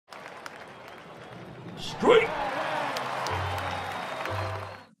straight.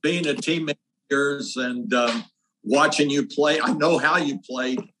 Being a teammate of yours and watching you play, I know how you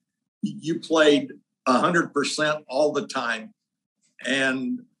played. You played 100% all the time.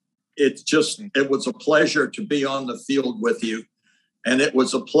 And it was a pleasure to be on the field with you. And it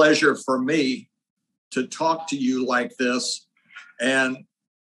was a pleasure for me to talk to you like this. And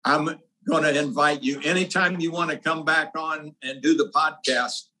I'm going to invite you anytime you want to come back on and do the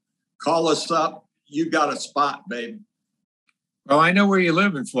podcast, call us up. You got a spot, babe. Well, I know where you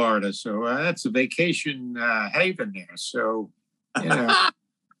live in Florida, so that's a vacation haven there. So, you know,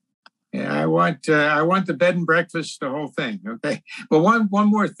 yeah, I want the bed and breakfast, the whole thing. Okay, but one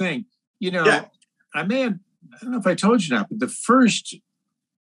more thing, you know, yeah. I don't know if I told you now, but the first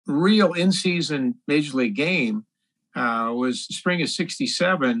real in-season Major League game was the spring of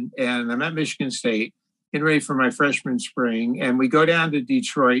 '67, and I'm at Michigan State, getting ready for my freshman spring, and we go down to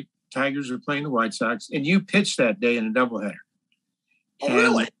Detroit. Tigers are playing the White Sox, and you pitched that day in a doubleheader. Oh,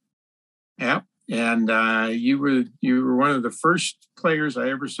 really? Yeah. And you were one of the first players I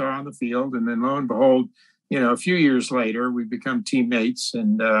ever saw on the field. And then lo and behold, you know, a few years later, we become teammates.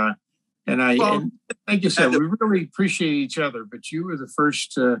 And like you said, we really appreciate each other. But you were the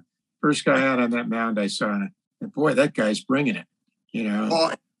first guy out on that mound I saw. And boy, that guy's bringing it, you know.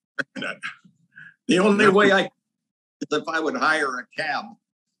 Oh, the only way is if I would hire a cab.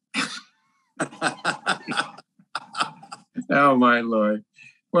 Oh, my Lord.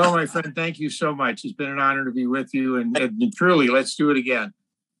 Well, my friend, thank you so much. It's been an honor to be with you. And truly, let's do it again.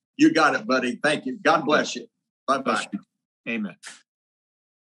 You got it, buddy. Thank you. God bless you. Bye-bye. Amen.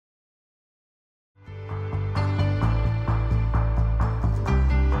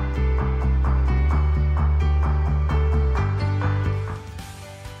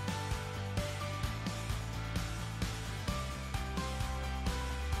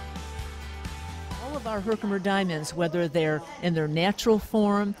 Our Herkimer diamonds, whether they're in their natural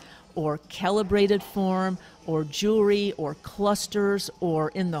form or calibrated form or jewelry or clusters or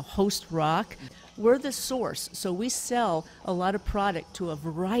in the host rock, we're the source. So we sell a lot of product to a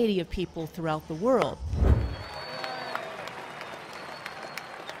variety of people throughout the world.